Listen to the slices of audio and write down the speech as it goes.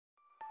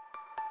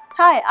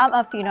Hi, I'm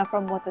Afina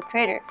from Motor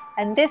Trader,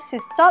 and this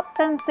is Top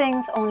 10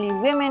 Things Only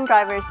Women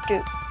Drivers Do.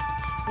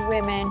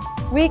 Women,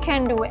 we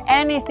can do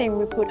anything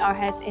we put our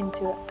heads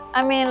into.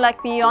 I mean, like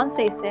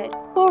Beyonce said,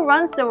 who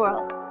runs the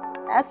world?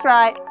 That's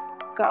right,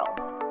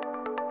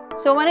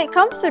 girls. So when it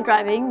comes to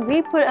driving,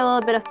 we put a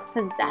little bit of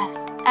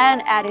pizzazz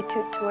and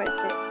attitude towards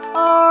it.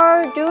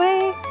 Or do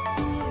we?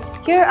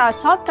 Here are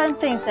top 10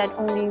 things that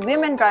only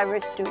women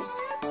drivers do.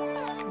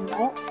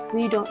 No,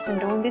 we don't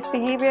condone this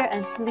behavior,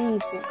 and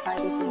please don't try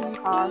this in your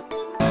car.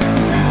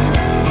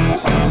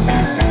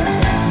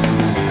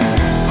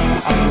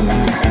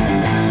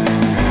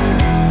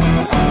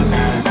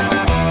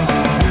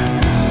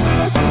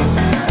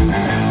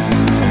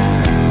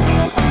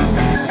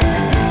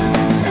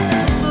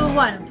 Number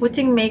 1.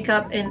 Putting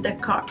makeup in the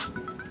car.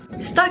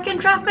 Stuck in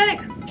traffic?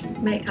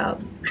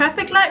 Makeup.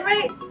 Traffic light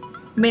red?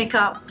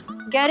 Makeup.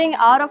 Getting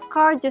out of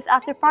car just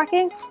after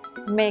parking?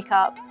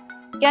 Makeup.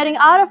 Getting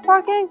out of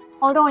parking?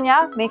 Hold on,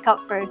 yeah, makeup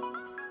first.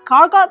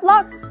 Car got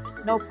blocked?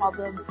 No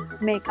problem,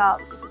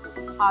 makeup.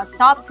 Our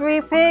top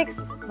 3 picks: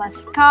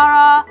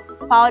 mascara,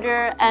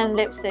 powder, and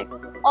lipstick.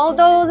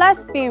 Although,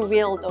 let's be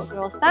real though,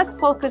 girls, let's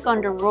focus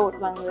on the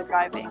road when we're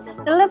driving.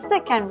 The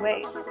lipstick can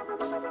wait.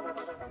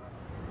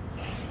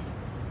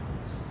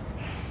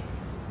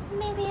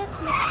 Maybe it's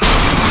me.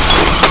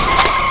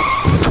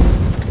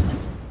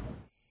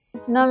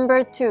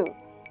 Number 2.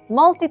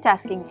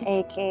 Multitasking,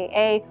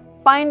 aka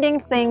finding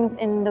things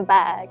in the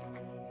bag.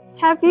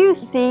 Have you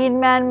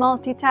seen men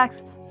multitask?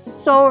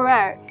 So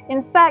rare.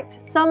 In fact,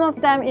 some of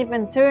them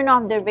even turn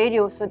off their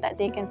radio so that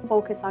they can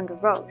focus on the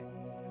road.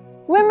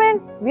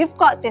 Women, we've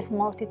got this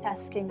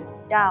multitasking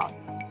down.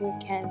 We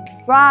can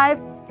drive,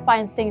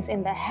 find things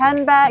in the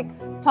handbag,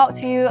 talk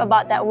to you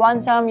about that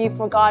one time you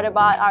forgot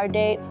about our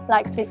date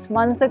like 6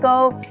 months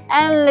ago,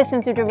 and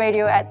listen to the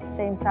radio at the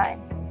same time.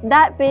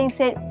 That being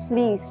said,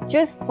 please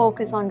just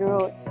focus on the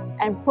road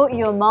and put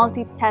your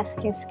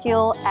multitasking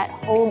skill at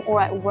home or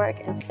at work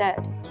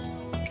instead.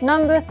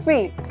 Number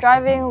 3.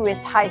 Driving with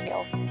high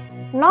heels.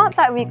 Not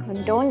that we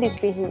condone this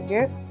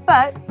behavior,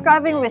 but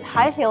driving with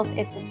high heels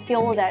is a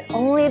skill that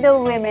only the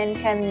women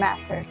can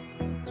master.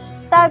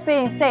 That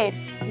being said,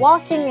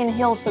 walking in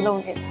heels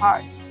alone is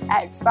hard.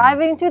 At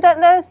driving to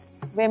that list,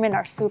 women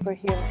are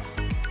superhuman.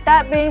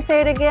 That being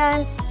said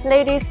again,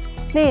 ladies,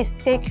 please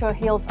take your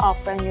heels off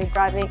when you're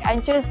driving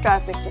and just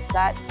drive with the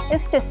flats.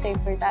 It's just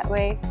safer that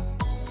way.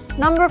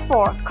 Number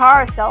 4.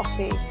 Car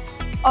selfie.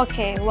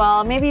 Okay,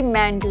 well, maybe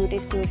men do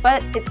this too,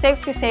 but it's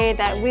safe to say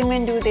that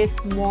women do this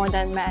more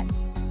than men.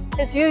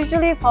 It's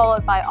usually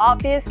followed by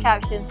obvious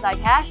captions like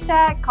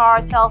hashtag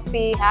car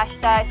selfie,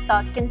 hashtag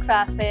stuck in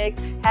traffic,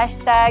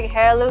 hashtag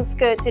hair looks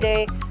good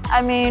today.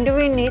 I mean, do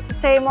we need to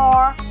say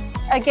more?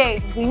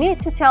 Again, we need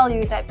to tell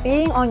you that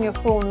being on your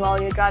phone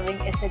while you're driving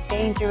is a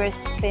dangerous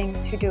thing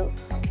to do.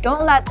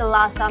 Don't let the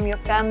last time your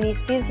family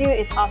sees you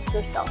is off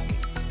your selfie.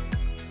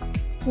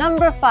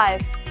 Number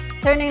 5.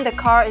 Turning the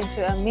car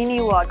into a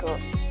mini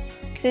wardrobe.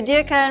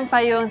 Sediakan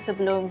payung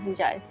sebelum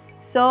hujan.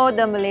 So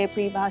the Malay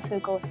peribahasa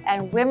goes,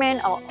 and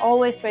women are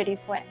always ready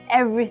for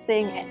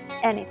everything and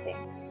anything.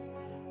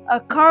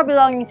 A car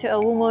belonging to a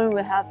woman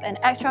will have an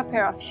extra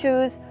pair of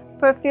shoes,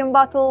 perfume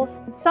bottles,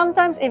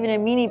 sometimes even a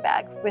mini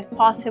bag with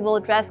possible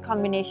dress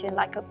combination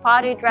like a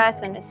party dress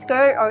and a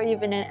skirt or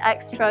even an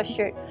extra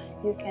shirt.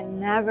 You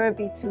can never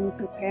be too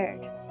prepared.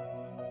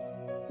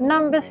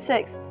 Number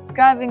 6.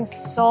 Driving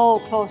so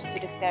close to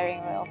the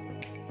steering wheel.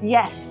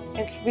 Yes,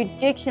 it's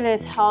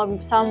ridiculous how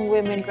some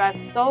women drive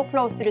so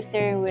close to the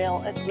steering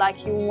wheel. It's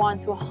like you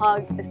want to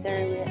hug the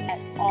steering wheel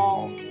at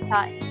all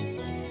times.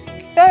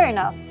 Fair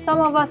enough, some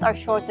of us are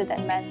shorter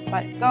than men,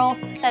 but girls,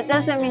 that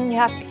doesn't mean you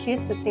have to kiss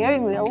the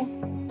steering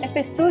wheels. If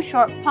it's too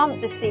short, pump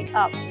the seat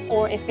up,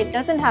 or if it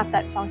doesn't have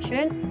that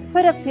function,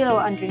 put a pillow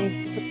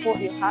underneath to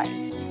support your height.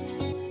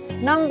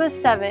 Number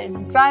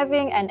 7.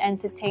 Driving and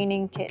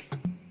entertaining kids.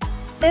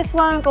 This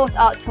one goes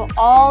out to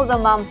all the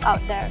moms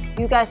out there.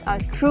 You guys are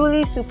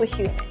truly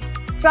superhuman.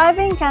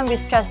 Driving can be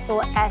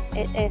stressful as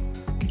it is.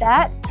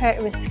 That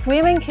paired with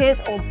screaming kids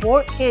or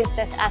bored kids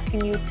that's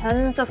asking you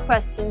tons of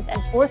questions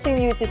and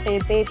forcing you to say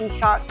baby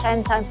shark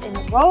 10 times in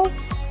a row?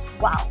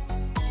 Wow.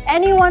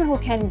 Anyone who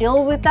can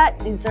deal with that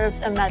deserves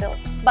a medal.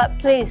 But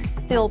please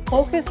still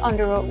focus on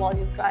the road while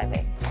you're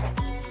driving.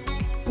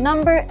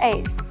 Number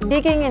 8.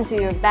 Digging into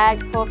your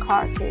bags for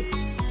car keys.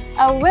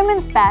 A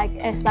women's bag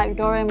is like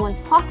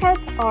Doraemon's pocket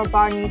or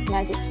Barney's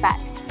magic bag.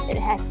 It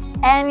has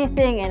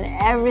anything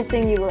and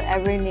everything you will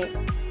ever need,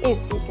 if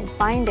you can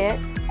find it.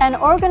 And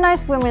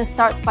organized women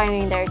start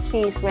finding their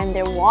keys when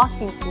they're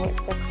walking towards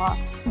the car,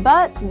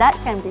 but that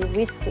can be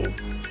risky.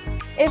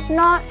 If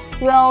not,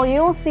 well,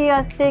 you'll see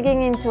us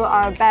digging into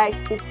our bags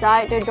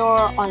beside the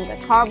door on the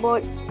car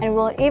boot, and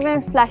we'll even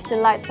flash the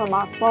lights from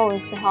our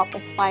phones to help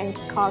us find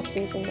car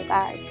keys in the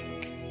bag.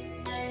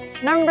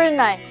 Number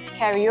 9.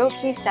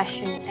 Karaoke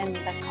session in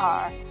the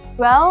car.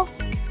 Well,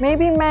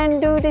 maybe men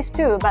do this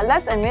too, but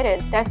let's admit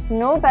it, there's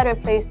no better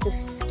place to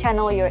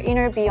channel your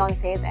inner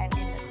Beyonce than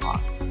in the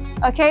car.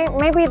 Okay,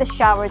 maybe the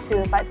shower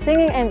too, but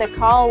singing in the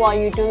car while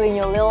you're doing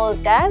your little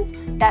dance,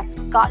 that's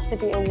got to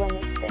be a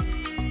woman's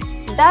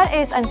thing. That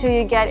is until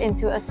you get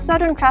into a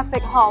sudden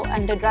traffic halt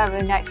and the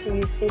driver next to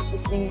you sees you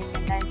singing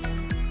and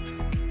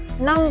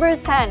dancing. Number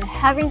 10,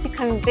 having to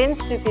convince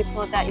two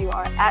people that you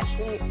are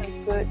actually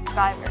a good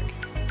driver.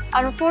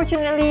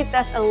 Unfortunately,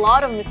 there's a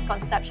lot of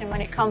misconception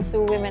when it comes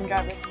to women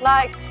drivers,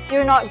 like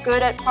you're not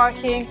good at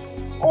parking,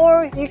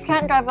 or you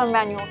can't drive a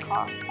manual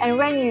car. And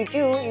when you do,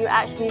 you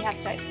actually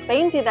have to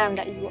explain to them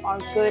that you are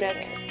good at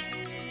it.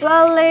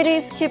 Well,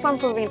 ladies, keep on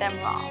proving them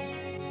wrong.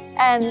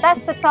 And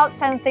that's the top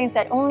 10 things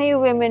that only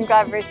women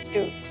drivers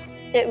do.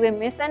 Did we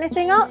miss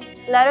anything out?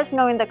 Let us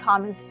know in the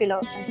comments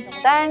below.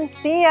 Until then,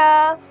 see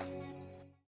ya!